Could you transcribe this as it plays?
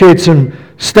shared some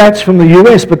stats from the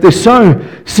US, but they're so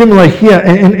similar here.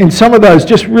 And some of those,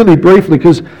 just really briefly,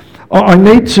 because I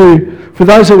need to, for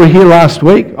those that were here last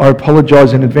week, I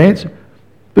apologise in advance,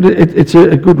 but it's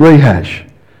a good rehash.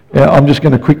 I'm just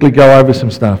going to quickly go over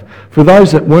some stuff. For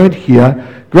those that weren't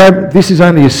here, this is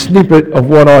only a snippet of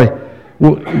what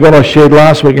I shared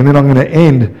last week, and then I'm going to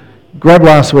end. Grab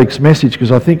last week's message,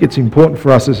 because I think it's important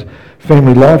for us as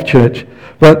Family Life Church.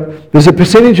 But there's a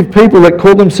percentage of people that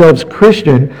call themselves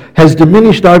Christian has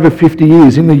diminished over 50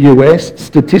 years in the US,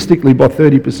 statistically by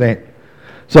 30%.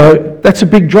 So that's a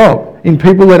big drop in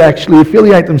people that actually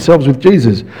affiliate themselves with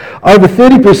Jesus. Over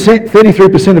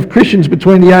 33% of Christians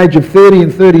between the age of 30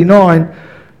 and 39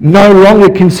 no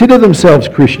longer consider themselves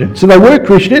Christian. So they were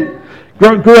Christian,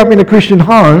 grew up in a Christian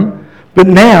home, but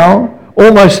now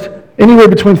almost anywhere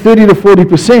between 30 to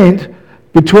 40%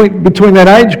 between that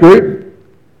age group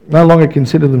no longer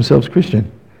consider themselves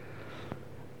Christian.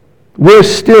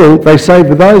 Worse still, they say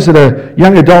for those that are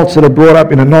young adults that are brought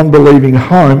up in a non-believing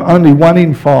home, only 1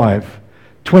 in 5,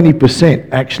 20%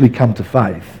 actually come to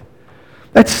faith.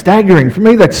 That's staggering. For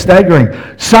me, that's staggering.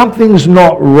 Something's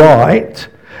not right.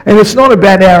 And it's not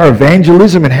about our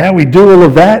evangelism and how we do all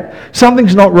of that.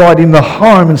 Something's not right in the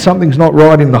home, and something's not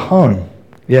right in the home.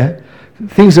 Yeah?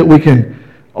 Things that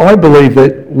I believe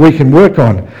that we can work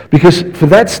on. Because for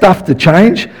that stuff to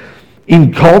change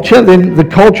in culture, then the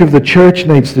culture of the church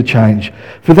needs to change.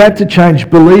 For that to change,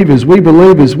 we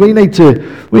need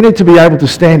to be able to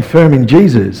stand firm in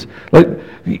Jesus. Like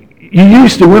you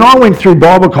used to, when I went through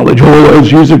Bible college all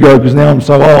those years ago, because now I'm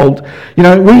so old,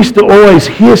 we used to always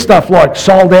hear stuff like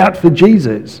sold out for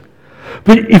Jesus.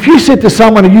 But if you said to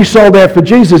someone, are you sold out for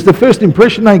Jesus, the first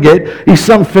impression they get is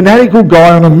some fanatical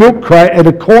guy on a milk crate at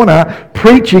a corner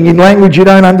preaching in language you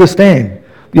don't understand,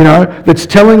 that's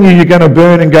telling you you're going to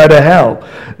burn and go to hell.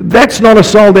 That's not a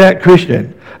sold out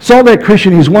Christian. Sold out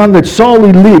Christian is one that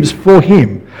solely lives for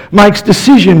him, makes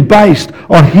decision based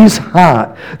on his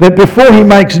heart, that before he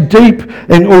makes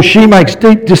or she makes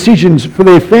deep decisions for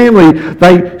their family,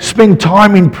 they spend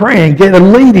time in prayer and get a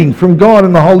leading from God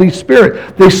and the Holy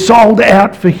Spirit. They're sold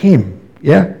out for him.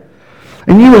 Yeah?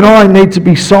 And you and I need to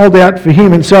be sold out for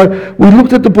him. And so we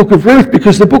looked at the book of Ruth,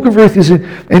 because the book of Ruth is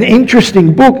an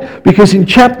interesting book, because in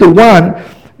chapter 1,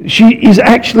 she is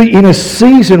actually in a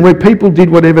season where people did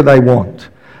whatever they want.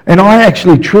 And I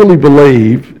actually truly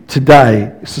believe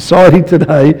today, society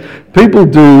today, people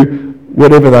do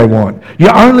whatever they want. You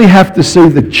only have to see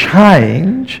the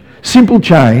change, simple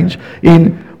change,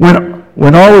 in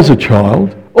when I was a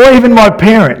child, or even my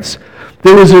parents.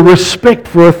 There was a respect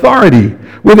for authority.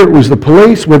 Whether it was the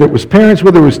police, whether it was parents,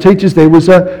 whether it was teachers, there was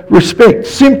a respect.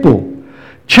 Simple.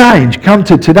 Change. Come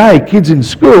to today, kids in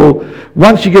school,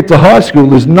 once you get to high school,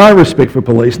 there's no respect for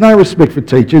police, no respect for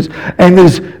teachers, and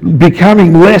there's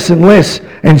becoming less and less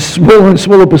and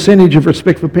smaller percentage of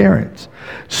respect for parents.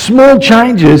 Small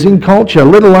changes in culture,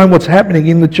 let alone what's happening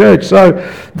in the church. So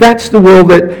that's the world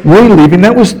that we live in.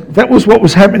 That was what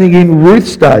was happening in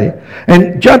Ruth's day.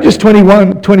 And Judges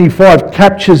 21:25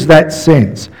 captures that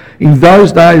sense. In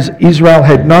those days, Israel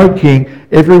had no king.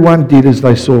 Everyone did as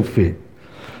they saw fit.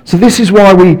 So this is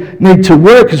why we need to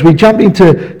work as we jump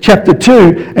into chapter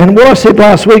 2. And what I said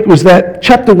last week was that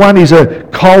chapter 1 is a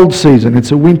cold season.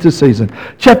 It's a winter season.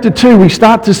 Chapter 2, we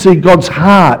start to see God's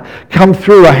heart come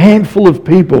through a handful of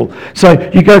people. So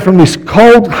you go from this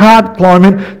cold, hard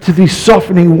climate to this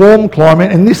softening, warm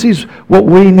climate. And this is what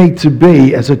we need to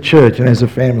be as a church and as a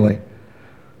family.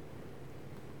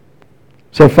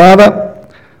 So Father,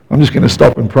 I'm just going to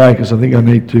stop and pray because I think I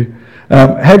need to.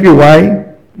 Have your way.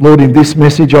 Lord, in this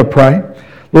message I pray.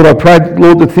 Lord, I pray,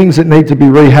 Lord, the things that need to be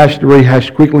rehashed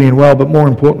quickly and well, but more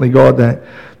importantly, God, that,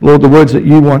 Lord, the words that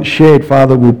you want shared,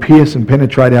 Father, will pierce and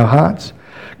penetrate our hearts.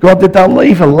 God, that they'll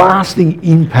leave a lasting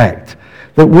impact,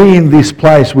 that we in this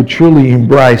place would truly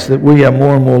embrace, that we are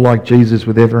more and more like Jesus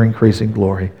with ever-increasing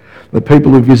glory. The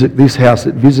people who visit this house,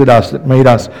 that visit us, that meet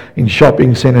us in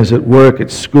shopping centres, at work, at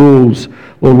schools,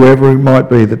 Lord, wherever it might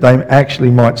be, that they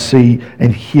actually might see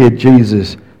and hear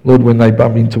Jesus, Lord, when they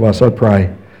bump into us, I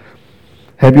pray.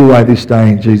 Have your way this day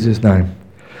in Jesus' name.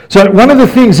 So one of the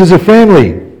things as a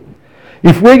family,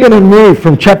 if we're going to move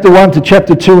from chapter 1 to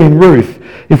chapter 2 in Ruth,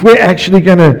 if we're actually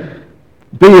going to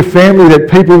be a family that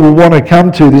people will want to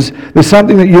come to, there's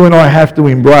something that you and I have to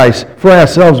embrace for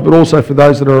ourselves, but also for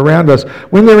those that are around us.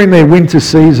 When they're in their winter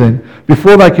season,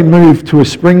 before they can move to a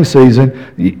spring season,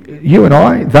 you and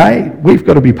I, we've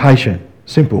got to be patient.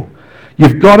 Simple.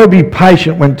 You've got to be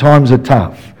patient when times are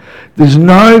tough. There's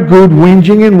no good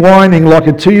whinging and whining like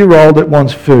a 2-year-old that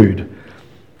wants food.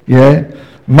 Yeah?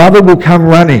 Mother will come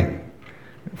running.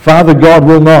 Father God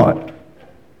will not.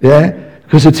 Yeah?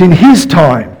 because it's in His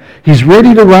time. He's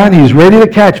ready to run, He's ready to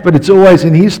catch, but it's always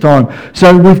in His time.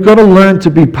 So we've got to learn to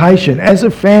be patient. As a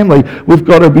family, we've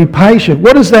got to be patient.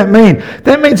 What does that mean?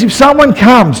 That means if someone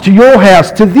comes to your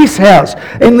house, to this house,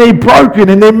 and they're broken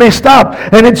and they're messed up,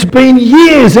 and it's been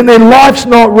years and their life's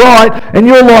not right, and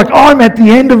you're like, I'm at the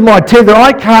end of my tether,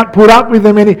 I can't put up with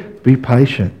them any... Be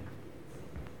patient.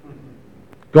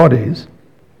 God is.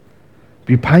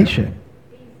 Be patient.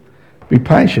 Be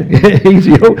patient. Yeah,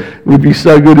 easy. It would be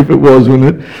so good if it was,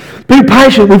 wouldn't it? Be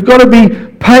patient. We've got to be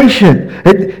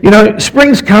patient.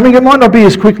 Spring's coming. It might not be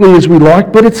as quickly as we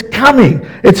like, but it's coming.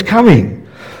 It's coming.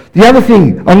 The other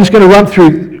thing I'm just going to run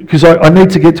through, because I need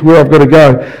to get to where I've got to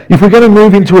go. If we're going to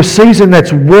move into a season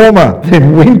that's warmer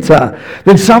than winter,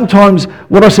 then sometimes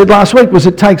what I said last week was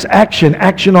it takes action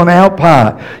on our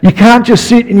part. You can't just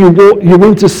sit in your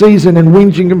winter season and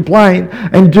whinge and complain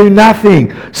and do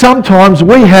nothing. Sometimes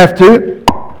we have to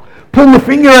pull the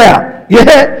finger out.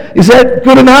 Yeah? Is that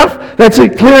good enough? That's a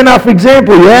clear enough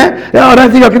example, yeah? I don't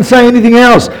think I can say anything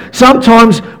else.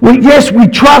 Sometimes, we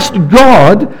trust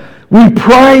God. We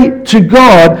pray to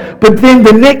God, but then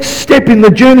the next step in the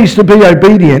journey is to be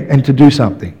obedient and to do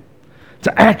something.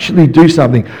 To actually do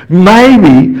something.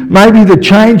 Maybe the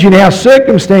change in our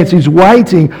circumstance is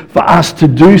waiting for us to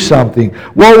do something.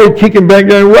 While we're kicking back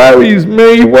going, woe is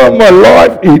me, well, my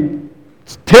life,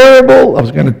 it's terrible. I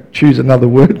was going to choose another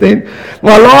word then.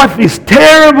 My life is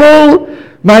terrible.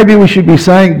 Maybe we should be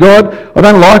saying, God, I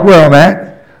don't like where I'm at.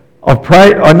 I've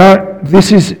prayed, I know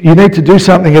you need to do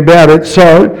something about it,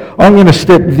 so I'm going to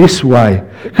step this way.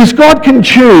 Because God can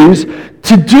choose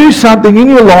to do something in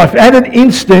your life at an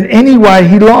instant any way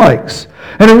He likes.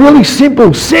 And a really simple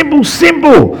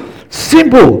example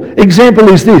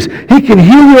is this. He can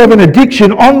heal you of an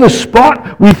addiction on the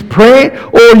spot with prayer,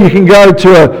 or you can go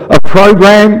to a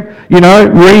program,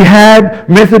 rehab,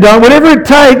 methadone, whatever it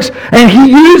takes, and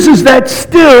He uses that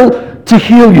still to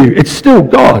heal you. It's still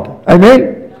God.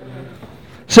 Amen?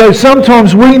 So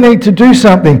sometimes we need to do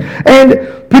something.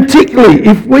 And particularly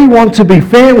if we want to be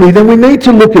family, then we need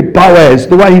to look at Boaz,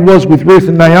 the way he was with Ruth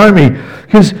and Naomi,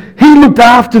 because he looked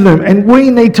after them, and we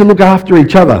need to look after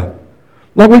each other.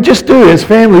 Like we just do as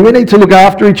family, we need to look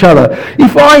after each other.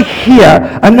 If I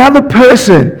hear another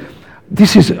person,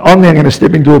 I'm now going to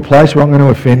step into a place where I'm going to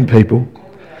offend people.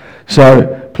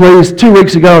 So please, 2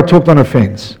 weeks ago I talked on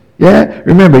offence. Yeah?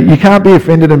 Remember, you can't be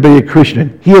offended and be a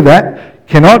Christian. Hear that?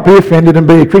 Cannot be offended and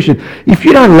be a Christian. If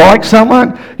you don't like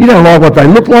someone, you don't like what they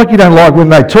look like, you don't like when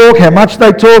they talk, how much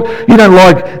they talk, you don't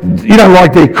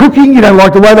like their cooking, you don't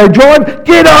like the way they drive,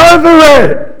 get over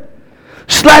it.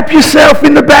 Slap yourself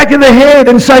in the back of the head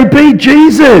and say, be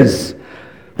Jesus.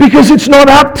 Because it's not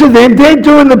up to them. They're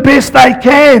doing the best they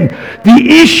can.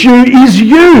 The issue is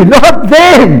you, not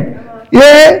them.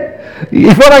 Yeah?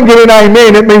 If I don't get an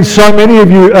amen, it means so many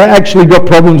of you actually got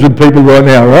problems with people right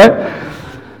now, right?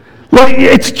 Like,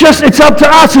 it's up to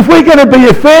us. If we're going to be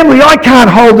a family, I can't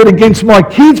hold it against my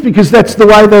kids because that's the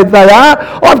way that they are.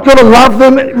 I've got to love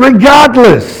them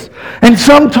regardless. And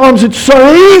sometimes it's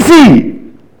so easy.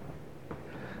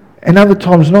 And other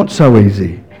times not so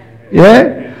easy.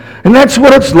 Yeah? And that's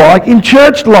what it's like in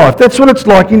church life. That's what it's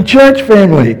like in church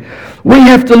family. We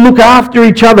have to look after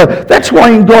each other. That's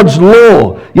why in God's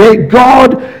law,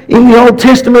 God in the Old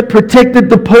Testament protected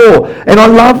the poor. And I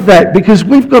love that because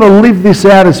we've got to live this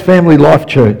out as Family Life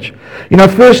Church. 1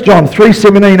 John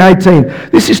 3:17-18,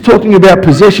 this is talking about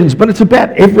possessions, but it's about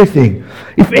everything.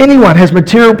 If anyone has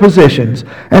material possessions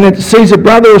and it sees a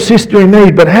brother or sister in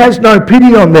need but has no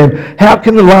pity on them, how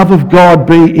can the love of God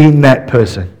be in that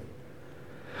person?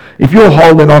 If you're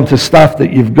holding on to stuff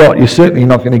that you've got, you're certainly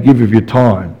not going to give of your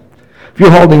time. If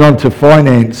you're holding on to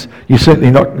finance, you're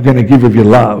certainly not going to give of your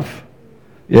love.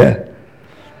 Yeah.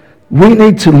 We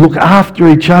need to look after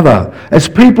each other. As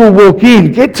people walk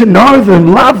in, get to know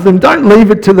them, love them. Don't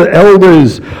leave it to the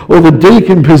elders or the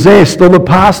deacon-possessed or the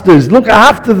pastors. Look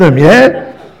after them,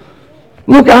 yeah?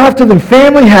 Look after them.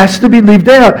 Family has to be lived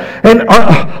out. And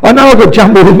I know I got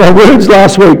jumbled with my words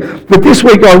last week, but this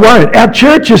week I won't. Our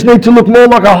churches need to look more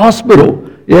like a hospital,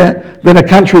 than a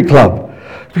country club.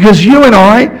 Because you and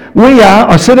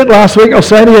I said it last week, I'll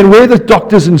say it again, we're the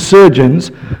doctors and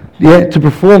surgeons, to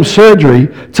perform surgery,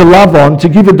 to love on, to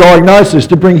give a diagnosis,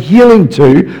 to bring healing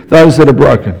to those that are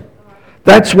broken.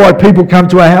 That's why people come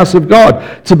to our house of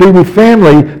God, to be with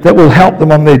family that will help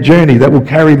them on their journey, that will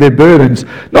carry their burdens.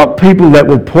 Not people that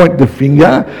will point the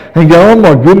finger and go, oh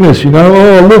my goodness,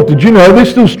 oh look, did you know they're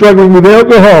still struggling with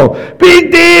alcohol?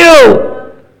 Big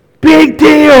deal! Big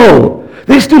deal!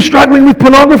 They're still struggling with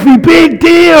pornography. Big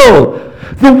deal!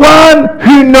 The one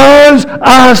who knows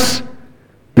us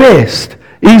best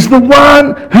is the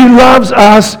one who loves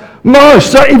us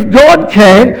Most. So if God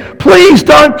can, please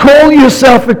don't call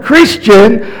yourself a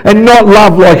Christian and not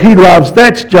love like he loves.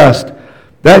 That's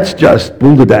just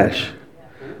balderdash.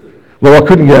 Well, I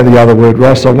couldn't go the other word,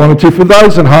 Ross. I wanted to. For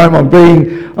those at home, I'm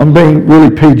being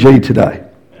really PG today.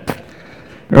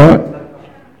 Right?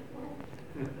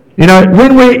 You know,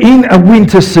 when we're in a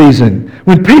winter season,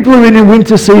 when people are in a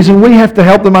winter season, we have to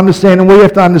help them understand, and we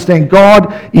have to understand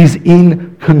God is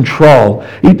in control.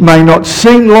 It may not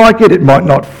seem like it might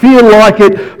not feel like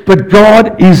it, but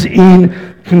God is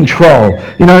in control.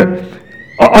 You know,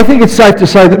 I think it's safe to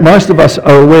say that most of us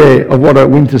are aware of what a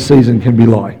winter season can be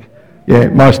like. Yeah,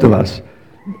 most of us.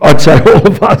 I'd say all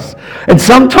of us. And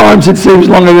sometimes it seems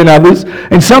longer than others,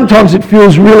 and sometimes it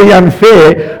feels really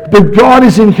unfair, but God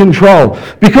is in control.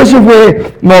 Because of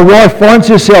where my wife finds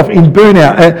herself in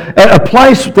burnout, a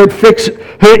place that affects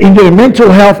her in her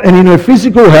mental health and in her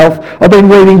physical health, I've been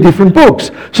reading different books.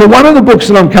 So one of the books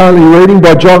that I'm currently reading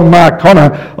by John Mark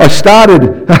Connor, I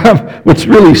started, what's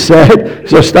really sad,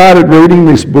 is I started reading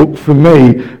this book for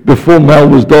me before Mel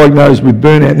was diagnosed with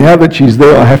burnout. Now that she's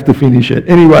there, I have to finish it.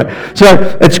 Anyway,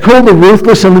 so it's called The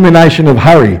Ruthless Elimination of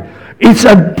Hurry. It's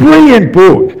a brilliant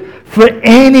book for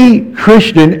any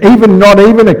Christian, not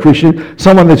even a Christian,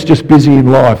 someone that's just busy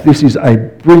in life. This is a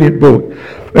brilliant book.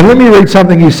 And let me read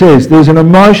something he says. There's an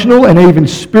emotional and even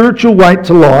spiritual weight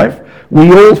to life.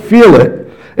 We all feel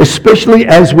it, especially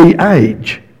as we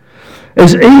age.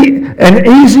 An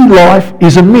easy life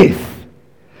is a myth.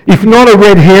 If not a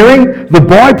red herring, the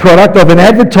byproduct of an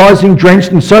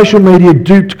advertising-drenched and social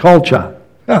media-duped culture.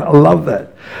 I love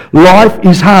that. Life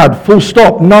is hard, full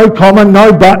stop, no comma,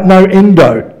 no but, no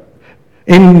endnote.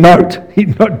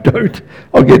 Not dote.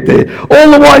 I'll get there.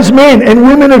 All the wise men and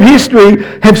women of history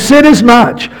have said as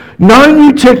much. No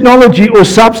new technology or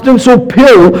substance or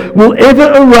pill will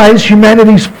ever erase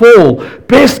humanity's fall.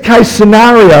 Best case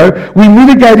scenario, we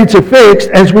mitigate its effects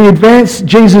as we advance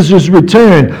Jesus'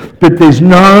 return. But there's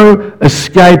no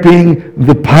escaping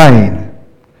the pain.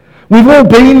 We've all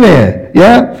been there,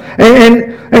 yeah?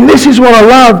 And this is what I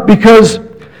love, because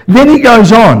then he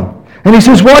goes on. And he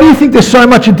says, why do you think there's so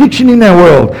much addiction in our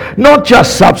world? Not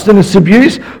just substance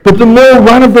abuse, but the more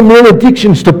run-of-the-mill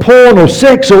addictions to porn or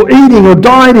sex or eating or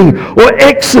dieting or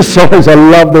exercise. I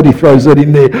love that he throws that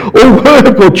in there. Or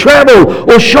work or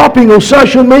travel or shopping or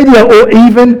social media or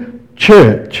even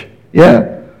church.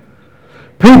 Yeah?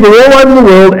 People all over the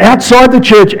world, outside the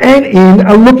church and in,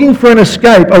 are looking for an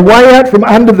escape, a way out from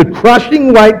under the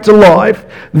crushing weight to life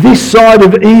this side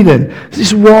of Eden.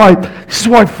 This is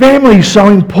why family is so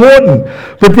important.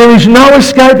 But there is no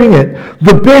escaping it.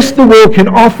 The best the world can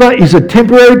offer is a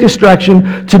temporary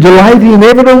distraction to delay the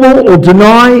inevitable or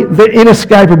deny the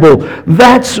inescapable.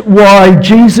 That's why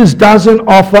Jesus doesn't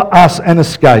offer us an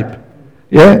escape.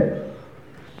 Yeah?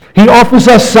 He offers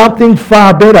us something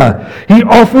far better. He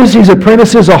offers his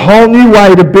apprentices a whole new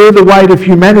way to bear the weight of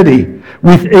humanity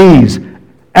with ease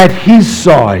at his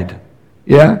side.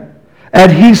 Yeah? At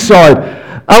his side.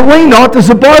 Are we not? Does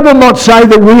the Bible not say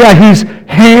that we are his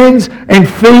hands and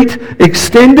feet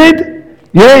extended?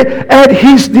 Yeah?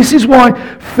 This is why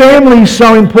family is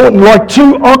so important. Like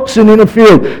two oxen in a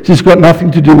field. This has got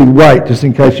nothing to do with weight, just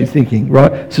in case you're thinking,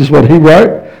 right? This is what he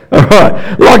wrote. All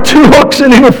right, like two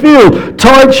oxen in a field,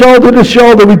 tied shoulder to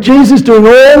shoulder, with Jesus doing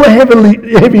all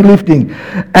the heavy lifting.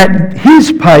 At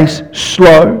his pace,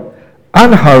 slow,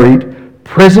 unhurried,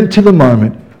 present to the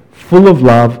moment, full of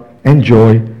love and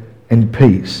joy and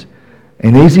peace.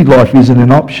 An easy life isn't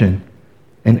an option.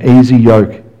 An easy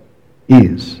yoke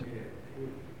is.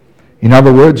 In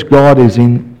other words, God is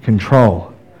in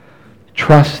control.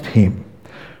 Trust him.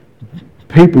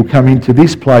 People come into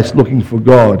this place looking for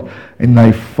God, and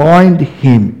they find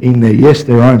him in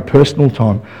their own personal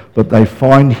time, but they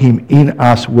find him in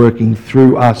us, working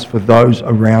through us for those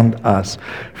around us.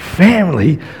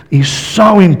 Family is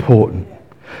so important.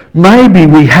 Maybe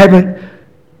we haven't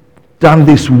done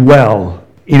this well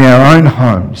in our own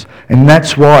homes, and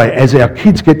that's why as our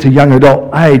kids get to young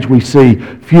adult age, we see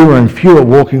fewer and fewer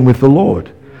walking with the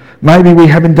Lord. Maybe we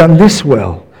haven't done this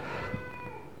well.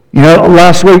 You know,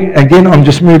 last week, again, I'm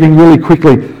just moving really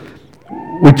quickly,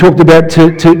 we talked about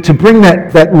to bring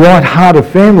that right heart of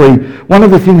family, one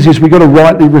of the things is we've got to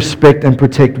rightly respect and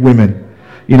protect women.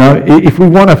 You know, if we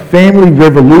want a family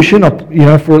revolution, you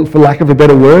know, for lack of a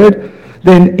better word,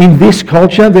 then in this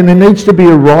culture, then there needs to be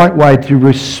a right way to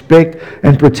respect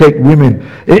and protect women.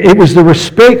 It was the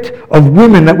respect of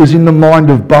women that was in the mind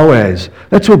of Boaz.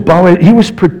 That's what Boaz, he was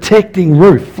protecting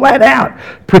Ruth, flat out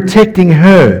protecting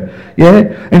her.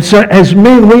 Yeah? And so as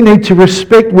men, we need to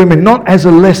respect women, not as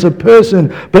a lesser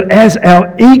person, but as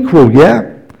our equal,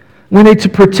 yeah? We need to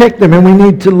protect them and we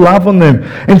need to love on them.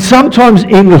 And sometimes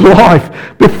in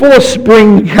life, before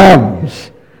spring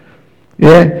comes,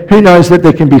 who knows that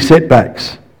there can be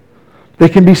setbacks. There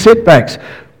can be setbacks.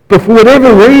 But for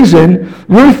whatever reason,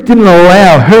 Ruth didn't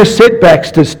allow her setbacks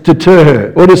to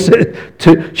deter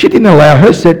her. She didn't allow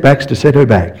her setbacks to set her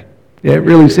back.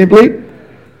 Really simply.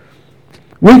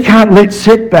 We can't let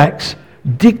setbacks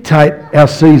dictate our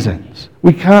seasons.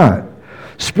 We can't.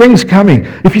 Spring's coming.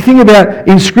 If you think about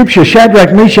in Scripture,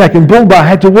 Shadrach, Meshach and Abednego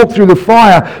had to walk through the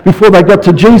fire before they got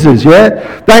to Jesus,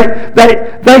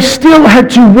 They still had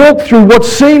to walk through what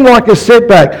seemed like a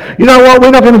setback. You know what?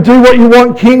 We're not going to do what you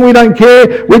want, King. We don't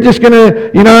care. We're just going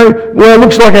to, well, it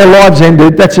looks like our lives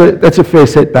ended. That's a fair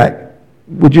setback,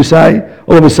 would you say?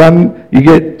 All of a sudden, you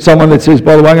get someone that says,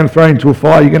 by the way, I'm going to throw you into a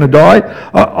fire, you're going to die.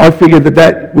 I figured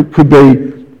that could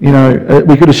be,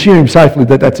 we could assume safely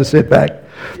that that's a setback.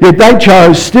 Yet they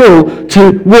chose still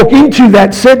to walk into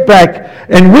that setback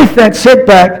and with that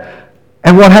setback,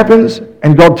 and what happens?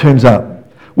 And God turns up.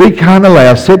 We can't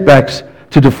allow setbacks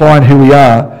to define who we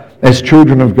are as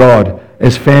children of God,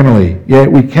 as family.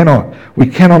 We cannot. We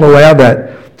cannot allow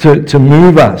that to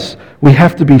move us. We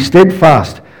have to be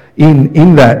steadfast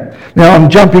in that. Now I'm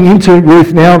jumping into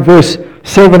Ruth now, verse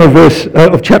 7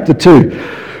 of chapter 2.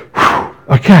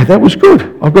 Okay, that was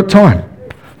good. I've got time.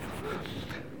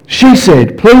 She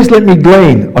said, please let me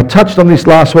glean. I touched on this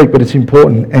last week, but it's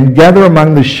important. And gather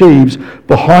among the sheaves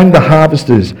behind the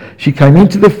harvesters. She came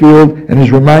into the field and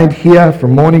has remained here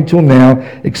from morning till now,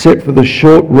 except for the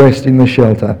short rest in the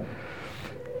shelter.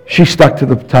 She stuck to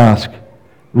the task.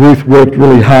 Ruth worked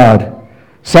really hard.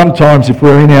 Sometimes if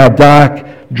we're in our dark,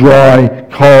 dry,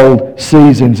 cold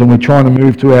seasons and we're trying to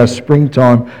move to our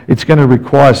springtime, it's going to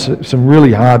require some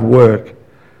really hard work.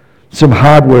 Some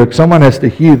hard work. Someone has to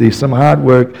hear this. Some hard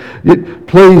work.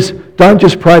 Please don't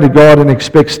just pray to God and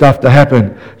expect stuff to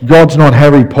happen. God's not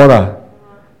Harry Potter.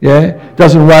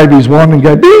 Doesn't wave his wand and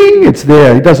go, ding, it's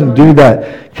there. He doesn't do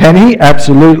that. Can he?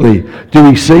 Absolutely. Do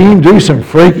we see him do some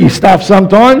freaky stuff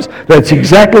sometimes that's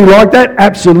exactly like that?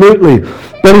 Absolutely.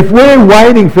 But if we're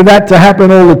waiting for that to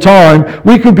happen all the time,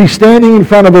 we could be standing in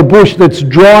front of a bush that's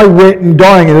dry, wet and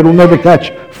dying and it'll never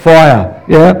catch fire.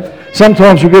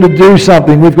 Sometimes we've got to do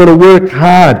something. We've got to work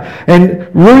hard. And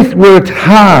Ruth worked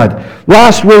hard.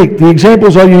 Last week, the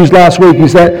examples I used last week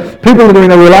is that people that are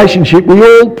in a relationship, we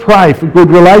all pray for good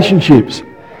relationships.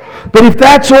 But if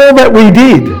that's all that we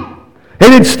did,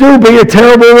 it'd still be a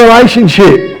terrible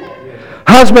relationship.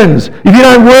 Husbands, if you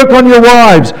don't work on your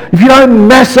wives, if you don't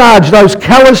massage those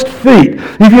calloused feet,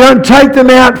 if you don't take them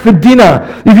out for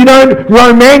dinner, if you don't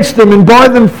romance them and buy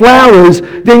them flowers,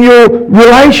 then your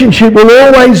relationship will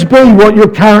always be what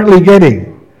you're currently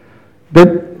getting.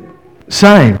 But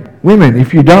same, women,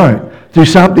 if you don't, do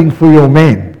something for your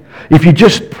men. If you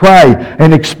just pray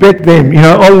and expect them,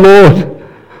 oh Lord,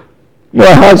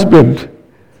 my husband,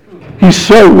 he's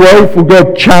so woeful,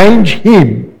 God, change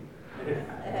him.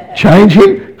 Change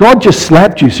him? God just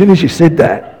slapped you as soon as you said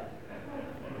that.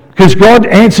 Because God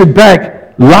answered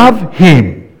back, love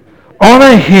him,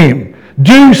 honour him,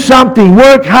 do something,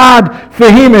 work hard for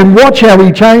him and watch how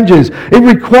he changes. It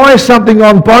requires something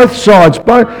on both sides,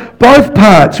 both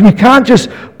parts. We can't just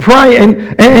pray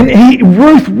and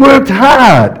Ruth worked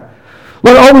hard.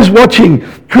 Like I was watching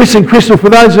Chris and Crystal. For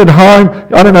those at home,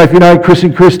 I don't know if you know Chris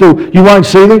and Crystal, you won't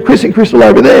see them. Chris and Crystal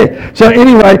over there. So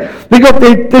anyway, they got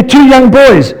their two young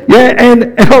boys,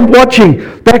 and I'm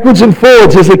watching backwards and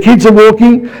forwards as the kids are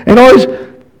walking, and I always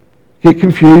get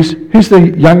confused. Who's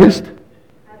the youngest?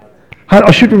 I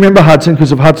should remember Hudson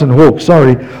because of Hudson Hawk.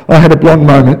 Sorry, I had a blonde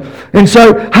moment. And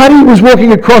so Huddy was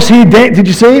walking across here. Did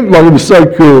you see him? Like, it was so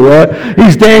cool, right?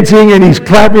 He's dancing and he's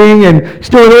clapping and he's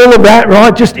doing all of that,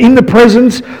 right? Just in the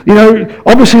presence.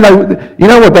 Obviously,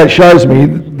 what that shows me?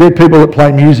 They're people that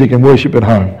play music and worship at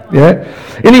home.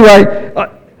 Anyway,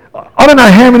 I don't know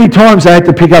how many times I had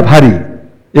to pick up Huddy.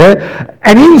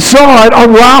 And inside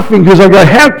I'm laughing because I go,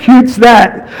 how cute's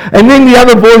that? And then the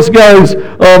other voice goes,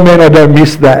 oh man, I don't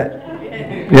miss that.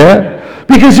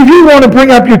 Because if you want to bring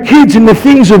up your kids in the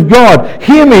things of God,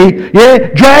 hear me,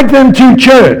 drag them to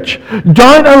church.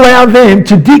 Don't allow them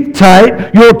to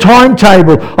dictate your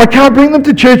timetable. I can't bring them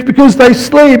to church because they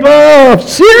sleep. Oh,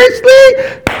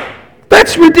 seriously?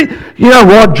 That's ridiculous. You know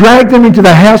what? Drag them into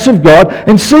the house of God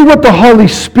and see what the Holy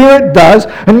Spirit does.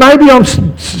 And maybe I'm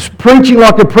preaching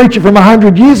like a preacher from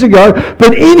 100 years ago,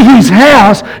 but in his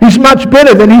house is much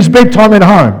better than his bedtime at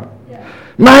home.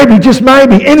 Maybe, just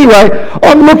maybe. Anyway,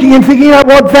 I'm looking and thinking,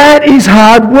 what? That is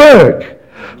hard work.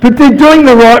 But they're doing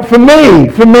the right for me.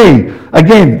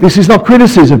 Again, this is not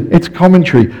criticism, it's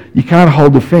commentary. You can't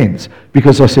hold offence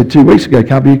because I said 2 weeks ago,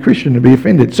 can't be a Christian to be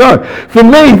offended. So, for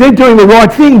me, they're doing the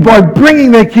right thing by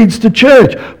bringing their kids to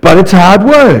church, but it's hard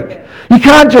work. You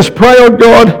can't just pray, oh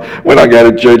God, when I go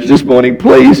to church this morning,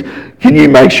 please, can you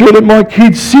make sure that my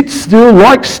kids sit still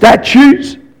like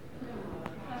statues?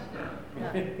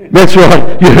 That's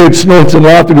right, you heard snorts and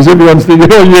laughter because everyone's thinking,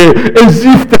 oh yeah, as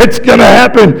if that's going to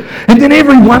happen. And then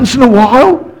every once in a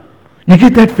while, you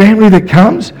get that family that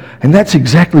comes, and that's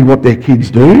exactly what their kids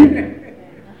do.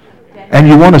 And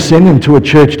you want to send them to a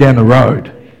church down the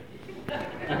road.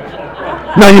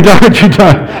 No, you don't.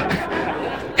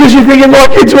 Because you're thinking, my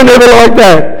kids were never like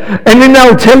that. And then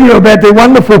they'll tell you about their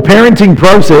wonderful parenting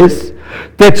process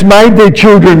that's made their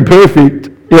children perfect.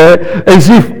 Yeah, as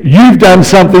if you've done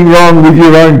something wrong with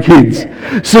your own kids.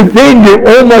 So then you're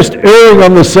almost erring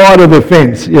on the side of the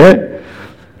fence, yeah?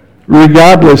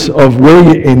 Regardless of where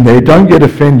you're in there, don't get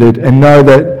offended and know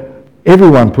that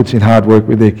everyone puts in hard work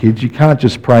with their kids. You can't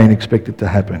just pray and expect it to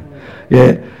happen.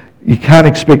 Yeah? You can't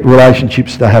expect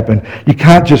relationships to happen. You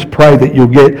can't just pray that you'll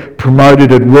get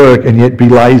promoted at work and yet be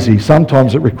lazy.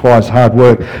 Sometimes it requires hard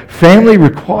work. Family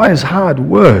requires hard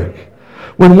work.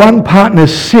 When one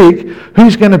partner's sick,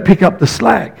 who's going to pick up the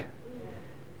slack?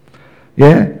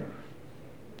 Yeah?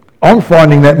 I'm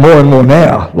finding that more and more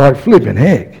now, like flipping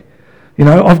heck. You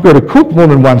know, I've got to cook more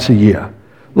than once a year.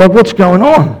 Like, what's going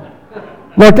on?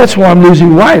 Like, that's why I'm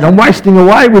losing weight. I'm wasting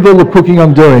away with all the cooking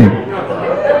I'm doing.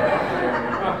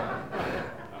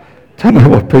 Don't know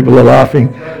what people are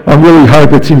laughing. I really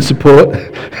hope it's in support.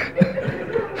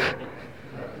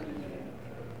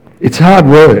 It's hard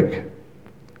work.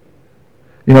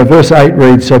 You know, verse 8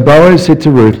 reads, so Boaz said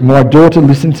to Ruth, my daughter,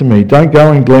 listen to me. Don't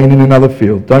go and glean in another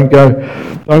field. Don't go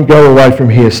away from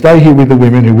here. Stay here with the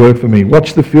women who work for me.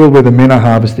 Watch the field where the men are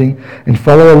harvesting and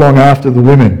follow along after the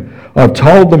women. I've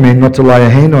told the men not to lay a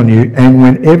hand on you, and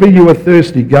whenever you are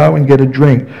thirsty, go and get a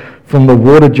drink from the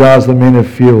water jars the men have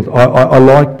filled. I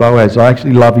like Boaz. I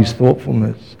actually love his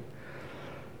thoughtfulness.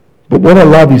 But what I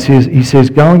love is he says,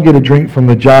 go and get a drink from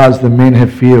the jars the men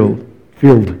have filled.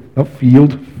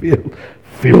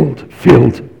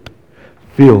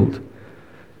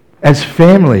 As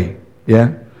family,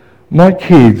 yeah, my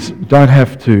kids don't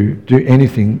have to do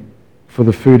anything for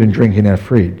the food and drink in our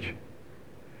fridge.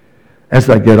 As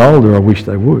they get older, I wish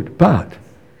they would. But,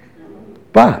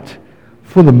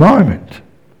 for the moment,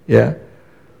 yeah,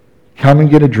 come and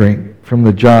get a drink from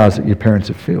the jars that your parents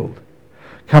have filled.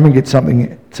 Come and get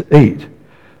something to eat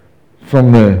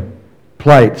from the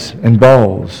plates and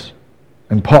bowls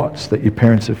and pots that your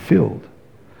parents have filled.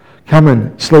 Come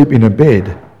and sleep in a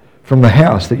bed from the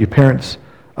house that your parents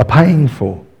are paying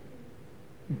for.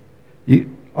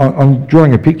 I'm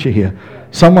drawing a picture here.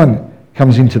 Someone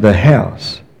comes into the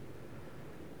house.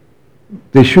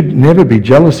 There should never be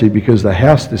jealousy because the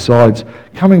house decides,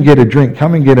 come and get a drink,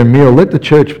 come and get a meal. Let the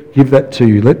church give that to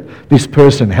you. Let this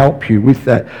person help you with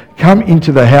that. Come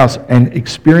into the house and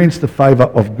experience the favour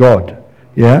of God.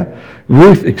 Yeah?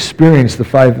 Ruth experienced the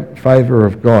favour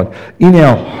of God. In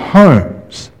our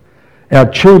homes, our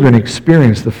children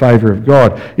experience the favour of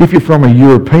God. If you're from a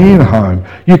European home,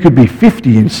 you could be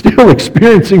 50 and still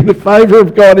experiencing the favour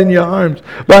of God in your homes.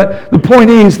 But the point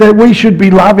is that we should be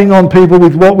loving on people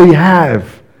with what we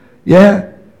have.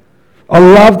 Yeah? I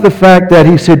love the fact that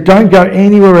he said, don't go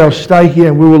anywhere else, stay here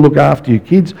and we will look after you.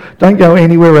 Kids, don't go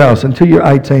anywhere else until you're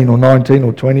 18 or 19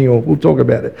 or 20, or we'll talk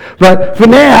about it. But for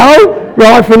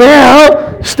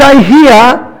now, stay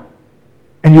here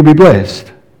and you'll be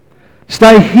blessed.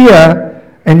 Stay here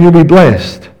and you'll be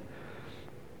blessed.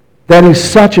 That is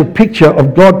such a picture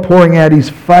of God pouring out his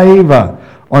favour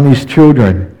on his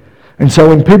children. And so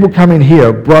when people come in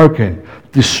here broken,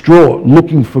 distraught,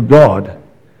 looking for God,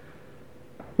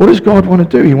 what does God want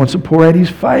to do? He wants to pour out his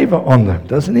favour on them,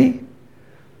 doesn't he?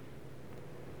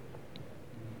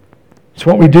 It's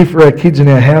what we do for our kids in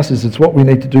our houses. It's what we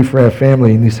need to do for our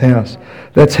family in this house.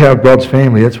 That's how God's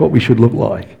family, that's what we should look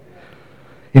like.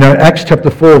 You know, Acts chapter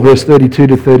 4, verse 32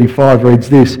 to 35 reads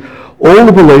this. All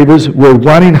the believers were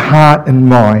one in heart and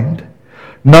mind.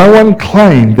 No one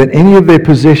claimed that any of their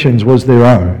possessions was their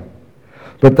own,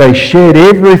 but they shared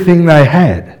everything they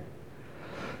had.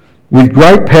 With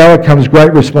great power comes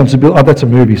great responsibility. Oh, that's a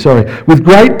movie, sorry. With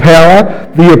great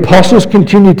power, the apostles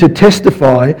continued to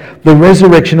testify the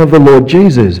resurrection of the Lord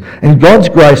Jesus. And God's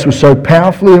grace was so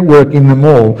powerfully at work in them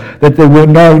all that there were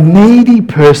no needy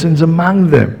persons among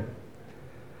them.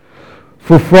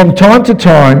 For from time to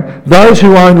time, those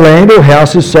who owned land or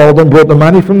houses sold them, brought the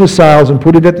money from the sales and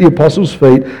put it at the apostles'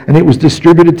 feet, and it was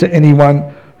distributed to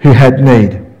anyone who had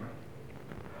need.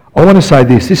 I want to say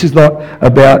this. This is not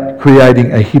about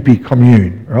creating a hippie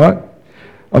commune, right?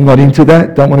 I'm not into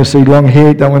that. Don't want to see long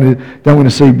hair. Don't want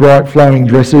to see bright flowing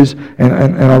dresses. And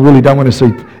I really don't want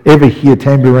to ever hear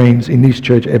tambourines in this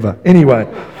church ever. Anyway,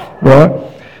 right?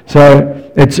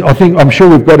 So I'm sure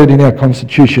we've got it in our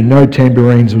constitution. No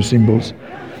tambourines or cymbals.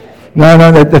 No,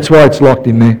 that's why it's locked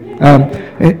in there.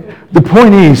 The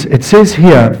point is, it says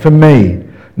here, for me,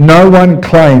 no one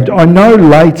claimed. I know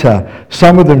later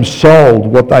some of them sold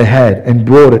what they had and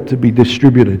brought it to be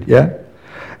distributed, yeah?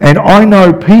 And I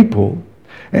know people,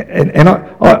 and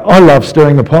I love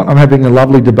stirring the pot. I'm having a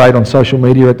lovely debate on social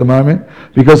media at the moment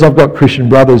because I've got Christian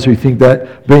brothers who think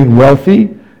that being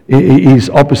wealthy is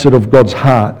opposite of God's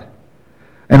heart.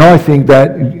 And I think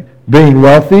that being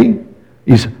wealthy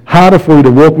is harder for you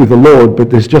to walk with the Lord, but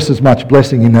there's just as much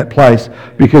blessing in that place,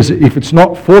 because if it's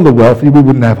not for the wealthy, we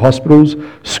wouldn't have hospitals,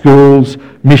 schools,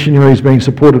 missionaries being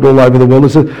supported all over the world.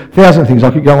 There's 1,000 things.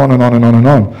 I could go on and on and on and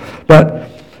on. But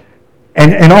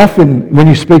and often when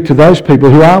you speak to those people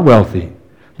who are wealthy,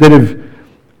 that have,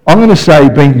 I'm going to say,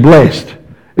 been blessed.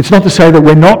 It's not to say that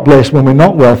we're not blessed when we're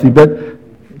not wealthy, but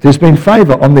there's been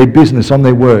favour on their business, on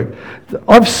their work.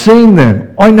 I've seen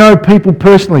them. I know people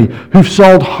personally who've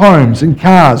sold homes and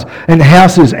cars and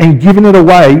houses and given it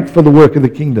away for the work of the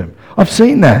kingdom. I've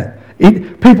seen that.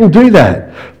 People do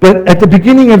that. But at the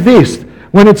beginning of this,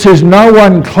 when it says no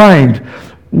one claimed,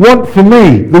 what for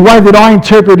me, the way that I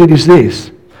interpret it is this.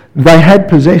 They had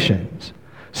possessions.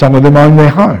 Some of them owned their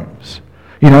homes.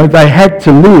 They had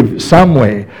to live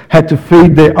somewhere, had to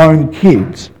feed their own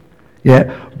kids.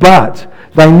 Yeah, but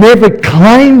they never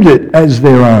claimed it as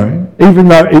their own, even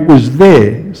though it was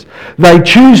theirs. They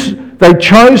chose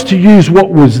to use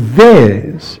what was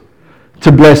theirs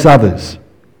to bless others.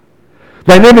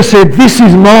 They never said, this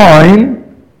is mine.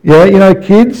 Yeah,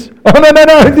 kids. Oh,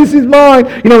 no, this is mine.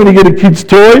 When you get a kid's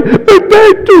toy,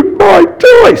 they took my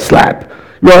toy. Slap.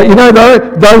 Right,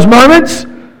 those moments?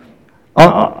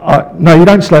 No, you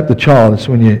don't slap the child. It's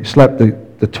when you slap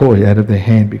the toy out of their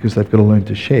hand because they've got to learn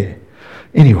to share.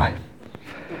 Anyway.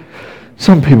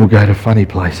 Some people go to funny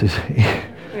places.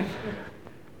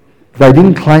 They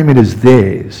didn't claim it as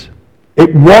theirs.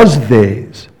 It was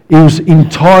theirs. It was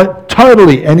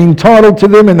totally and entitled to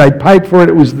them, and they paid for it.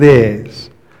 It was theirs.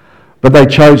 But they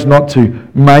chose not to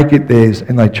make it theirs,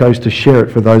 and they chose to share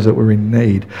it for those that were in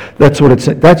need. That's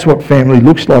what family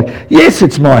looks like. Yes,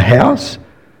 it's my house.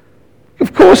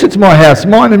 Of course it's my house,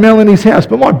 mine and Melanie's house,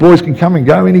 but my boys can come and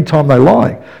go anytime they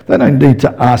like. They don't need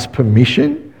to ask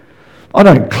permission. I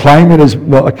don't claim it as,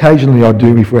 well, occasionally I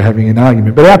do if we're having an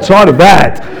argument, but outside of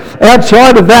that,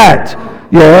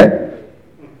 yeah,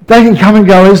 they can come and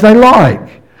go as they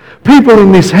like. People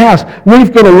in this house,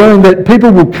 we've got to learn that people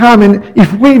will come, and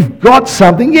if we've got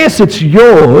something, yes, it's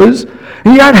yours,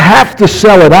 and you don't have to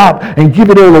sell it up and give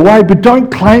it all away, but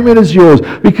don't claim it as yours,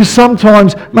 because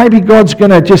sometimes maybe God's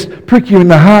going to just prick you in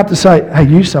the heart to say, hey,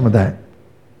 use some of that.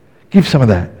 Give some of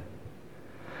that.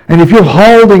 And if you're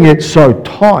holding it so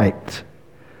tight,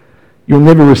 you'll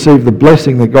never receive the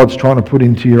blessing that God's trying to put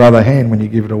into your other hand when you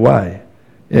give it away.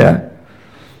 Yeah?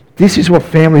 This is what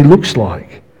family looks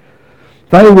like.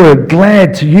 They were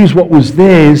glad to use what was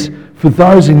theirs for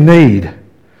those in need.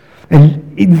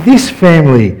 And in this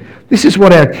family, this is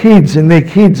what our kids and their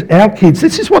kids, our kids,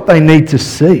 this is what they need to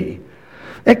see.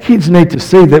 Our kids need to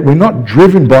see that we're not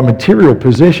driven by material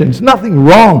possessions. Nothing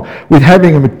wrong with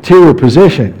having a material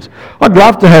possessions. I'd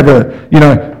love to have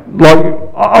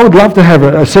I would love to have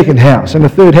a second house and a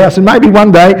third house, and maybe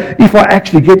one day, if I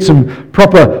actually get some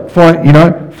proper,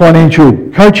 financial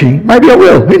coaching, maybe I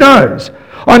will. Who knows?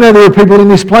 I know there are people in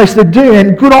this place that do,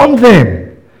 and good on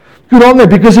them. Good on them,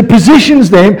 because it positions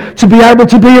them to be able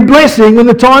to be a blessing when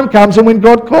the time comes and when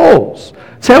God calls.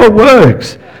 That's how it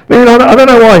works. Man, I don't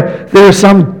know why there are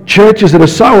some churches that are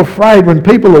so afraid when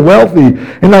people are wealthy,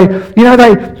 and they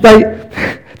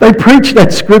preach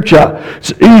that scripture.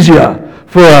 It's easier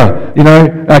for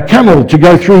a camel to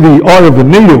go through the eye of the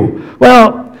needle.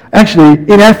 Well, actually,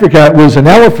 in Africa, it was an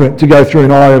elephant to go through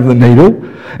an eye of the needle.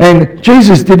 And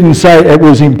Jesus didn't say it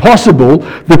was impossible.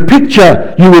 The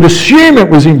picture, you would assume it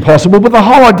was impossible, but the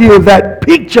whole idea of that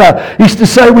picture is to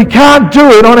say we can't do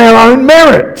it on our own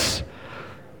merits.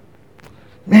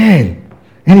 Man,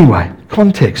 anyway,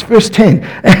 context. Verse 10.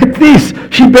 At this,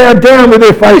 she bowed down with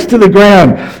her face to the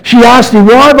ground. She asked him,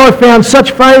 why have I found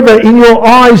such favour in your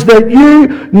eyes that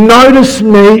you notice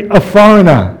me a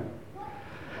foreigner?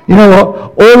 You know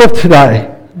what? All of today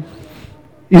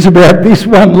is about this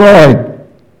one line.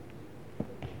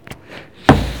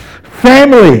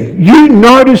 Family, you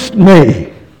noticed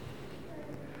me.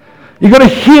 You've got to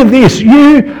hear this.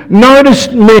 You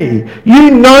noticed me.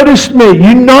 You noticed me.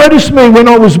 You noticed me when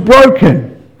I was broken.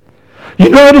 You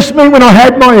noticed me when I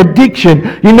had my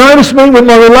addiction. You noticed me when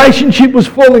my relationship was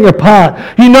falling apart.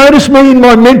 You noticed me in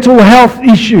my mental health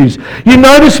issues. You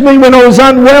noticed me when I was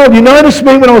unwell. You noticed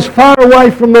me when I was far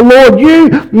away from the Lord. You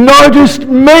noticed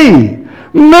me.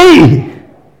 Me.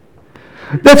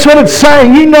 That's what it's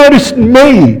saying. You noticed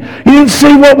me. You didn't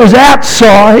see what was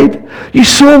outside. You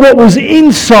saw what was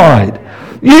inside.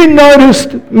 You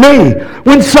noticed me.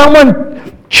 When someone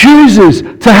chooses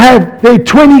to have their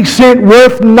 20 cent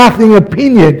worth nothing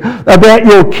opinion about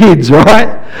your kids, right?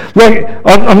 Like,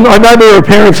 I know there are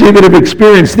parents here that have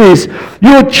experienced this.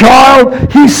 Your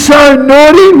child, he's so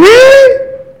naughty.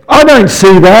 Really? I don't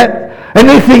see that. And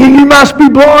they're thinking, you must be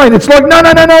blind. It's like,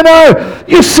 no.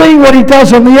 You see what he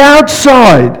does on the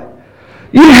outside.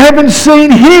 You haven't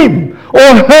seen him or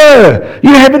her.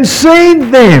 You haven't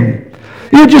seen them.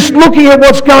 You're just looking at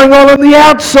what's going on the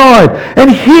outside. And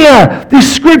here,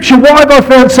 this scripture, why have I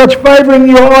found such favour in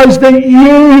your eyes that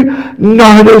you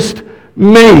noticed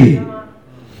me?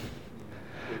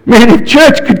 Man, if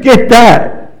church could get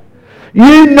that,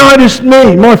 you noticed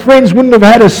me. My friends wouldn't have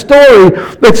had a story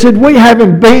that said we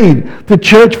haven't been to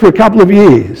church for a couple of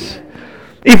years.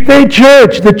 If their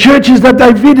church, the churches that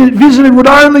they visited would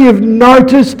only have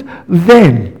noticed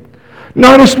them,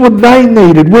 noticed what they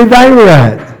needed, where they were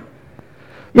at.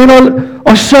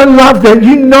 I so love that.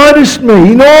 You noticed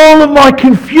me. In all of my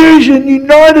confusion, you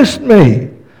noticed me.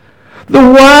 The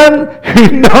one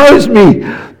who knows me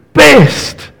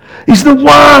best is the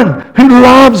one who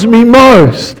loves me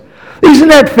most. Isn't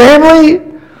that family?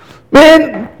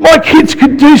 Man, my kids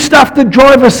could do stuff that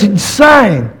drive us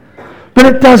insane. But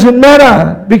it doesn't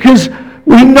matter because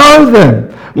we know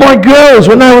them. My girls,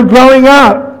 when they were growing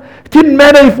up, it didn't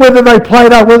matter whether they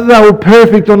played up, whether they were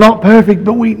perfect or not perfect,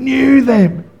 but we knew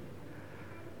them.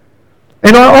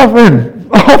 And I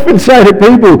often say to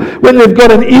people when they've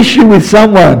got an issue with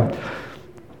someone,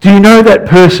 do you know that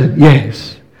person?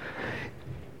 Yes.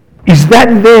 Is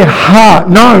that their heart?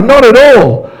 No, not at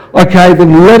all. Okay,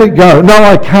 then let it go. No,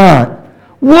 I can't.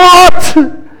 What?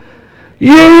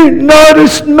 You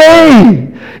noticed me.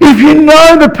 If you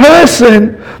know the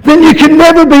person, then you can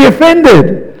never be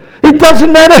offended. It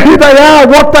doesn't matter who they are,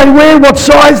 what they wear, what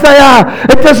size they are.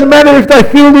 It doesn't matter if they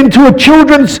filled into a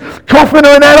children's coffin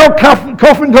or an adult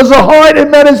coffin because the height, it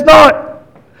matters not.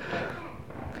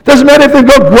 It doesn't matter if they've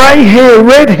got grey hair,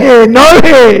 red hair, no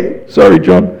hair. Sorry,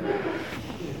 John.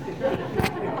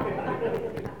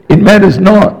 It matters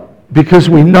not because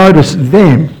we notice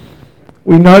them.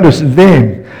 We notice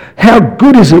them. How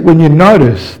good is it when you're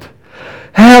noticed?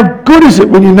 How good is it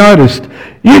when you're noticed?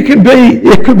 It could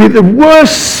be the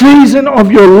worst season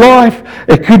of your life.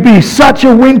 It could be such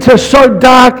a winter, so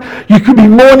dark. You could be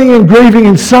mourning and grieving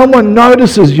and someone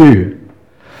notices you.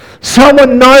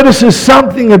 Someone notices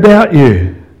something about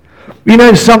you. You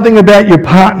know, something about your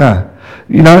partner.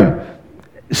 You know,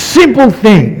 simple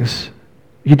things.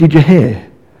 You did your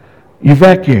hair. You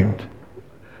vacuumed.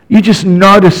 You just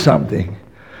notice something.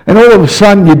 And all of a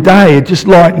sudden your day, it just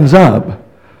lightens up.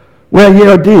 Well,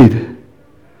 yeah, I did.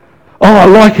 Oh, I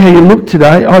like how you look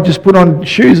today. I just put on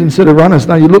shoes instead of runners.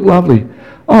 No, you look lovely.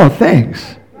 Oh,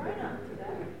 thanks.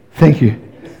 Thank you.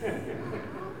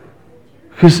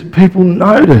 Because people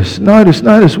notice.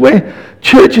 Where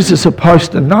churches are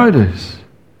supposed to notice.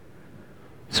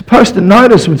 Supposed to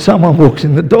notice when someone walks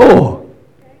in the door.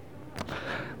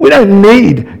 We don't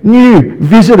need new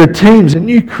visitor teams and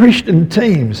new Christian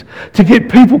teams to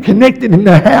get people connected in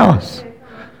the house.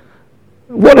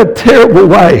 What a terrible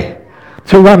way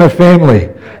to run a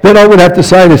family. Then I would have to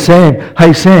say to Sam,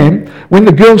 hey Sam, when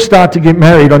the girls start to get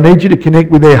married, I need you to connect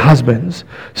with their husbands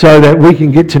so that we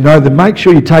can get to know them. Make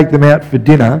sure you take them out for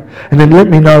dinner and then let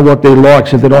me know what they're like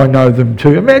so that I know them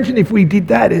too. Imagine if we did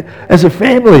that as a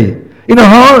family, in a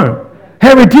home.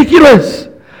 How ridiculous.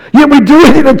 Yet we do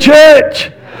it in a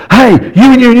church. Hey,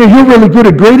 you're really good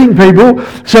at greeting people,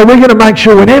 so we're going to make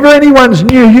sure whenever anyone's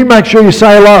new, you make sure you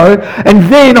say hello, and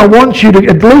then I want you to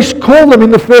at least call them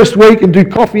in the first week and do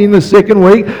coffee in the second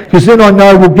week, because then I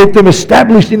know we'll get them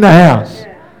established in the house.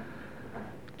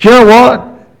 Do you know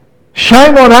what?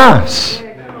 Shame on us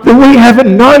that we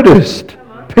haven't noticed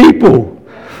people,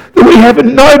 that we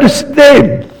haven't noticed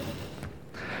them.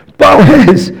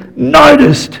 Boaz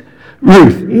noticed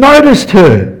Ruth, noticed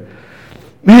her.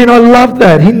 Man, I love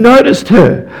that. He noticed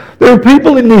her. There are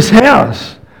people in this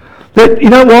house that, you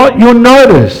know what, you're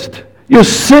noticed. You're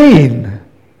seen.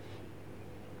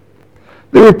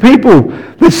 There are people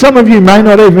that some of you may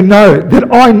not even know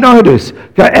that I notice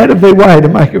go out of their way to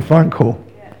make a phone call.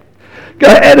 Go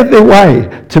out of their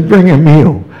way to bring a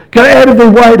meal. go out of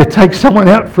their way to take someone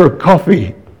out for a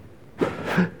coffee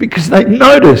because they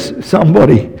notice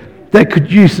somebody that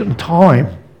could use some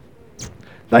time.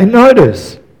 They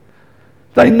notice.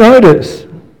 And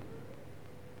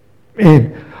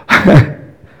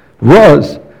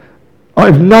Roz,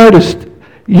 I've noticed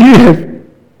you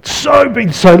have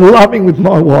been so loving with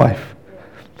my wife.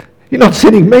 You're not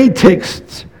sending me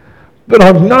texts, but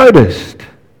I've noticed.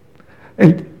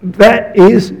 And that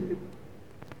is,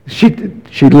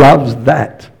 she loves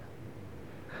that.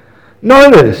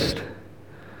 Noticed.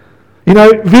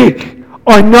 Vic,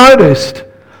 I noticed.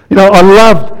 I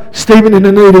loved Stephen and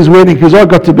Anita's wedding because I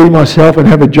got to be myself and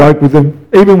have a joke with them,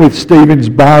 even with Stephen's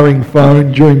barring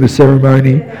phone during the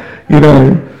ceremony.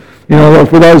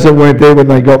 For those that weren't there when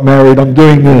they got married,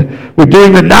 we're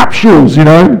doing the nuptials,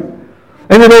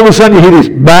 And then all of a sudden you hear this,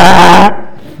 bah,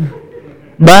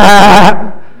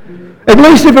 bah. At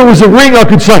least if it was a ring, I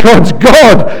could say, oh, it's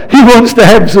God. He wants to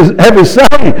have a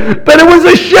say. But it was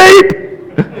a sheep.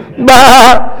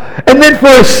 Bah. And then for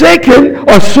a second,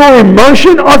 I saw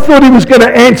emotion. I thought he was going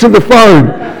to answer the phone.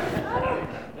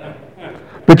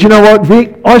 But you know what,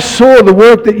 Vic? I saw the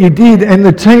work that you did and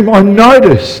the team. I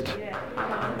noticed.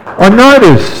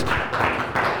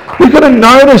 You've got to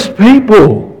notice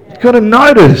people. You've got to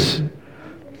notice.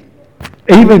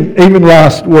 Even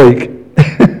last week,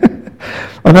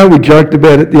 I know we joked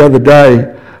about it the other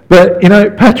day, but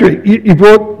Patrick, you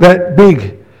brought that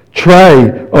big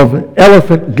tray of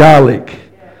elephant garlic,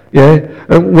 yeah?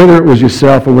 And whether it was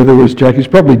yourself or whether it was Jackie, it's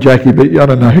probably Jackie, but I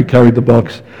don't know who carried the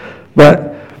box.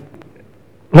 But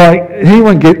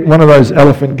anyone get one of those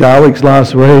elephant garlics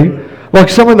last week?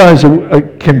 Some of those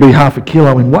can be half a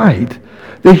kilo in weight.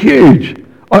 They're huge.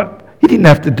 He didn't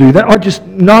have to do that. I just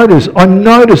notice. I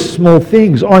notice small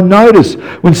things. I notice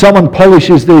when someone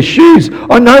polishes their shoes.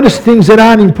 I notice things that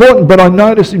aren't important, but I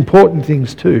notice important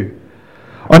things too.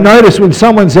 I notice when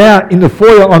someone's out in the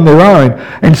foyer on their own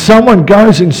and someone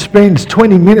goes and spends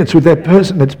 20 minutes with that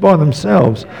person that's by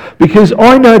themselves. Because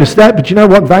I notice that, but you know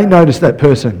what? They notice that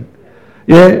person.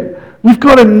 Yeah? We've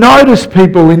got to notice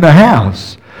people in the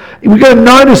house. We've got to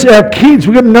notice our kids.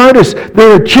 We've got to notice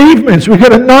their achievements. We've got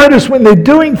to notice when they're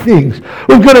doing things.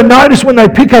 We've got to notice when they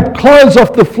pick up clothes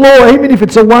off the floor, even if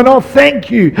it's a one-off.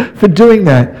 Thank you for doing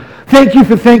that. Thank you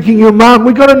for thanking your mum.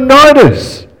 We've got to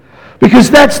notice because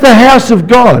that's the house of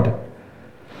God.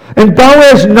 And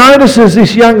Boaz notices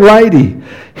this young lady.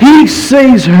 He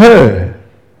sees her.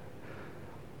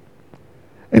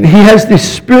 And he has this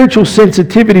spiritual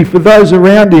sensitivity for those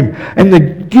around him and the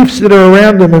gifts that are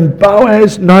around him. And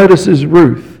Boaz notices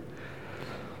Ruth.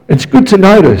 It's good to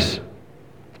notice.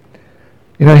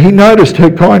 He noticed her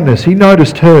kindness. He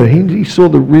noticed her. He saw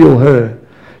the real her.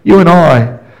 You and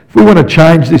I, if we want to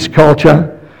change this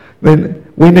culture, then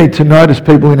we need to notice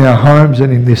people in our homes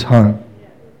and in this home.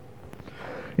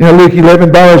 Luke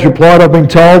 11, Boaz replied, I've been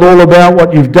told all about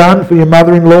what you've done for your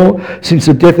mother-in-law since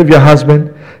the death of your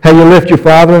husband, how you left your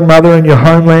father and mother and your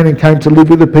homeland and came to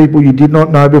live with the people you did not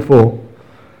know before.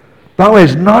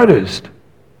 Boaz noticed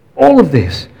all of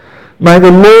this. May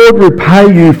the Lord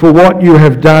repay you for what you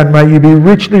have done. May you be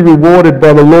richly rewarded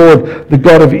by the Lord, the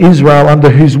God of Israel,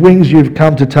 under whose wings you've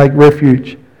come to take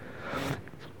refuge.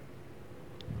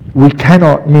 We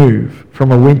cannot move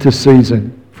from a winter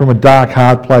season, from a dark,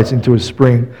 hard place into a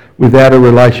spring without a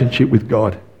relationship with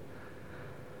God.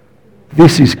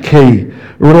 This is key. A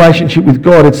relationship with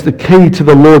God, it's the key to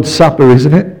the Lord's Supper,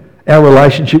 isn't it? Our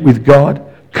relationship with God.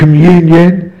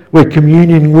 Communion, we're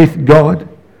communing with God.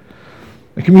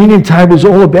 The communion table is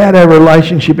all about our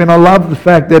relationship, and I love the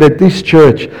fact that at this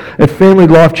church, at Family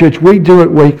Life Church, we do it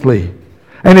weekly.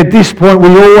 And at this point, we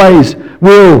always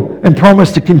will and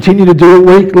promise to continue to do it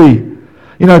weekly.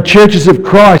 Churches of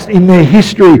Christ in their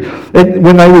history,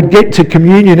 when they would get to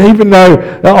communion, even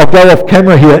though, I'll go off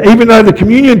camera here, even though the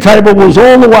communion table was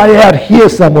all the way out here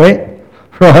somewhere,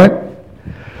 right?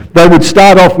 They would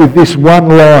start off with this one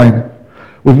line,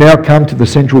 we've now come to the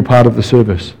central part of the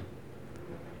service.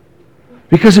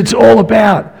 Because it's all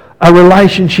about a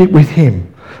relationship with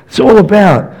Him. It's all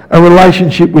about a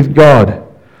relationship with God.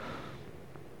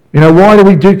 Why do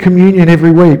we do communion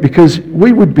every week? Because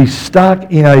we would be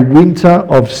stuck in a winter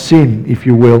of sin, if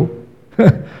you will,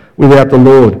 without the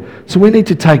Lord. So we need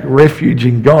to take refuge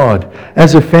in God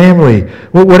as a family.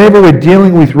 Whatever we're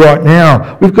dealing with right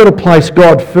now, we've got to place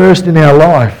God first in our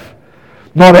life.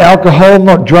 Not alcohol,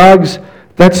 not drugs.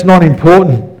 That's not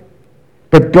important.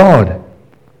 But God.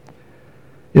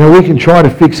 We can try to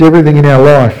fix everything in our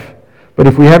life. But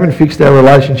if we haven't fixed our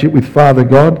relationship with Father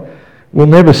God, we'll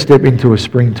never step into a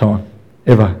springtime,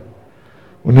 ever.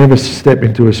 We'll never step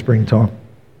into a springtime.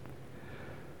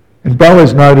 And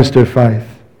Boaz noticed her faith.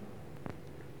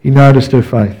 He noticed her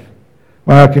faith.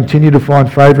 May I continue to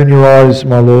find favour in your eyes,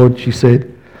 my Lord, she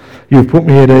said. You have put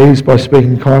me at ease by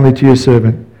speaking kindly to your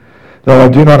servant, though I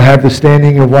do not have the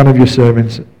standing of one of your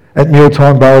servants. At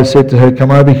mealtime, Boaz said to her,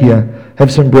 come over here,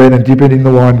 have some bread and dip it in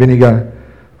the wine vinegar.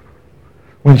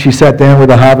 When she sat down with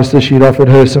the harvester, she had offered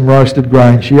her some roasted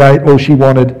grain. She ate all she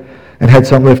wanted and had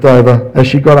some left over. As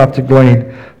she got up to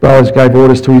glean, Boaz gave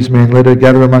orders to his men, let her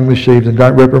gather among the sheaves and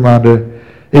don't reprimand her.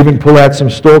 Even pull out some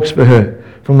stalks for her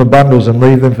from the bundles and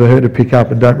leave them for her to pick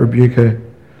up and don't rebuke her.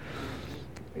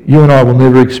 You and I will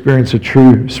never experience a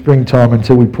true springtime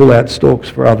until we pull out stalks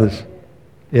for others.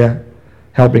 Yeah?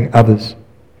 Helping others.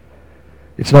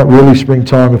 It's not really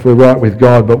springtime if we're right with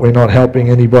God, but we're not helping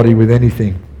anybody with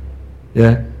anything.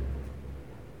 Yeah?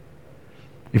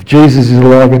 If Jesus is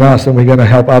alive in us, then we're going to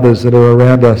help others that are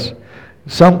around us.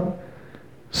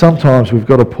 Sometimes we've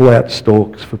got to pull out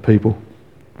stalks for people.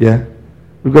 Yeah?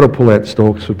 We've got to pull out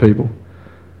stalks for people.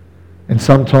 And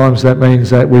sometimes that means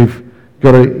that we've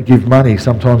got to give money.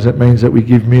 Sometimes that means that we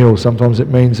give meals. Sometimes it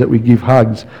means that we give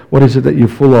hugs. What is it that you're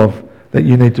full of that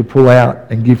you need to pull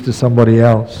out and give to somebody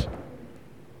else?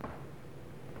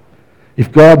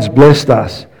 If God's blessed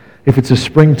us, if it's a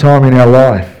springtime in our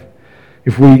life,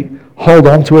 if we hold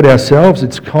on to it ourselves,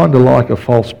 it's kind of like a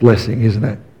false blessing, isn't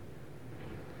it?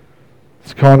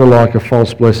 It's kind of like a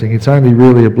false blessing. It's only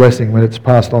really a blessing when it's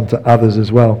passed on to others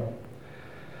as well.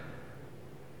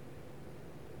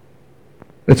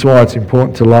 That's why it's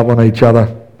important to love on each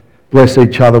other, bless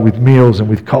each other with meals and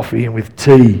with coffee and with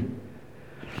tea.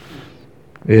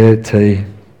 Yeah, tea.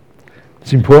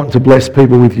 It's important to bless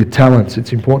people with your talents.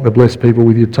 It's important to bless people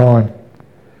with your time.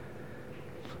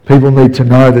 People need to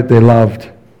know that they're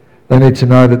loved. They need to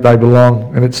know that they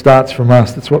belong, and it starts from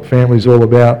us. That's what family's all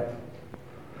about.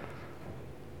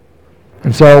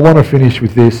 And so I want to finish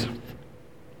with this.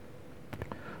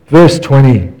 Verse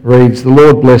 20 reads, "The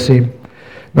Lord bless him.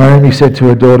 Naomi said to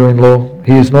her daughter-in-law,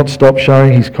 he has not stopped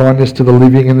showing his kindness to the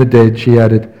living and the dead," she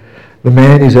added. "The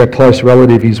man is our close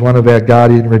relative. He's one of our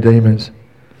guardian redeemers."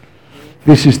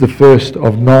 This is the first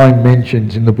of 9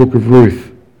 mentions in the book of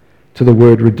Ruth to the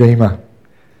word redeemer.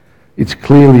 It's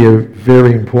clearly a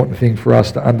very important thing for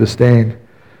us to understand,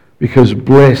 because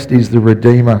blessed is the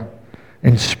redeemer.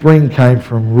 And spring came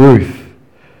from Ruth,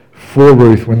 for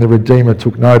Ruth, when the redeemer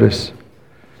took notice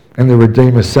and the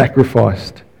redeemer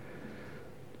sacrificed.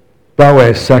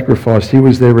 Boaz sacrificed. He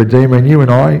was their redeemer. And you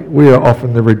and I, we are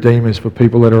often the redeemers for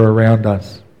people that are around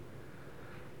us.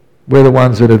 We're the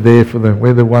ones that are there for them.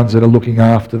 We're the ones that are looking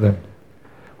after them.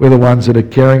 We're the ones that are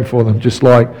caring for them, just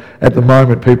like at the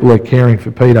moment people are caring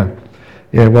for Peter.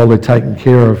 Yeah, while they're taking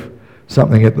care of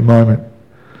something at the moment.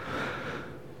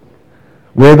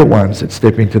 We're the ones that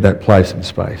step into that place and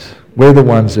space. We're the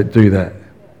ones that do that.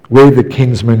 We're the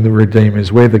kinsmen, the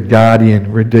redeemers. We're the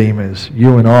guardian redeemers.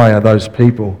 You and I are those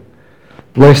people.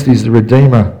 Blessed is the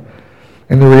redeemer.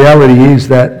 And the reality is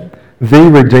that the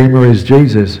redeemer is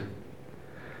Jesus.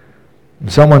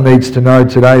 And someone needs to know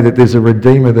today that there's a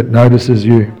redeemer that notices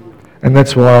you. And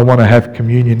that's why I want to have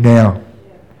communion now.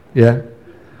 Yeah?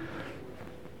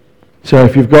 So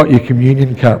if you've got your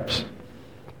communion cups,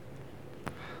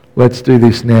 let's do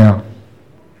this now.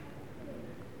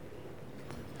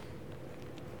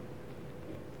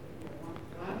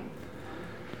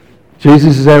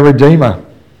 Jesus is our Redeemer.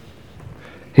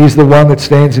 He's the one that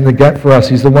stands in the gap for us.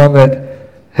 He's the one that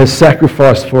has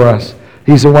sacrificed for us.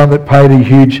 He's the one that paid a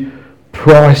huge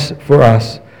price for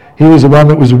us. He was the one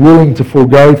that was willing to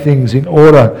forego things in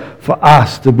order for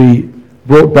us to be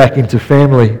brought back into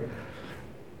family.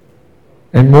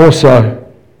 And more so,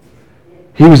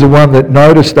 he was the one that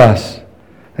noticed us.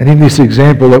 And in this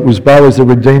example, it was Boaz the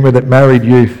Redeemer that married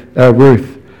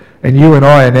Ruth. And you and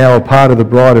I are now a part of the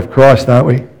bride of Christ, aren't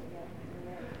we?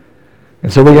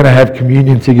 And so we're going to have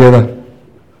communion together.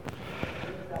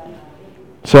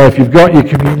 So if you've got your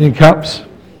communion cups,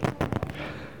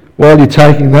 while you're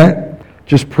taking that,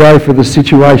 just pray for the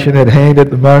situation at hand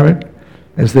at the moment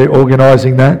as they're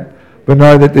organising that. But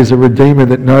know that there's a Redeemer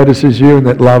that notices you and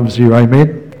that loves you.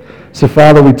 Amen. So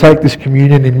Father, we take this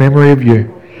communion in memory of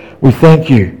you. We thank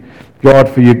you, God,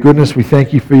 for your goodness. We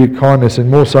thank you for your kindness. And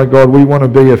more so, God, we want to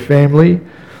be a family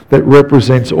that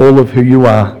represents all of who you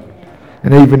are.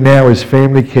 And even now, as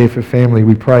family care for family,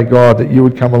 we pray, God, that you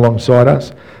would come alongside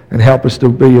us and help us to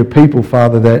be a people,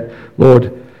 Father, that,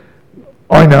 Lord,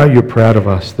 I know you're proud of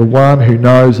us. The one who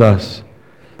knows us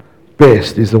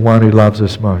best is the one who loves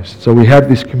us most. So we have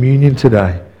this communion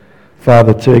today,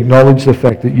 Father, to acknowledge the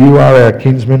fact that you are our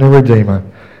kinsman and redeemer,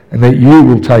 and that you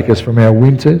will take us from our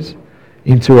winters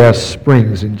into our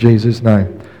springs in Jesus'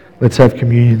 name. Let's have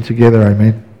communion together.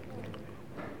 Amen.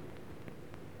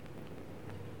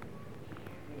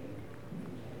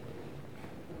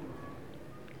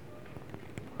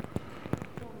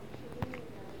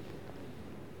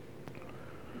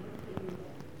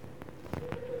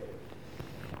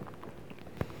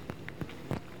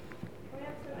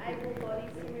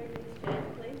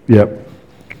 Yep.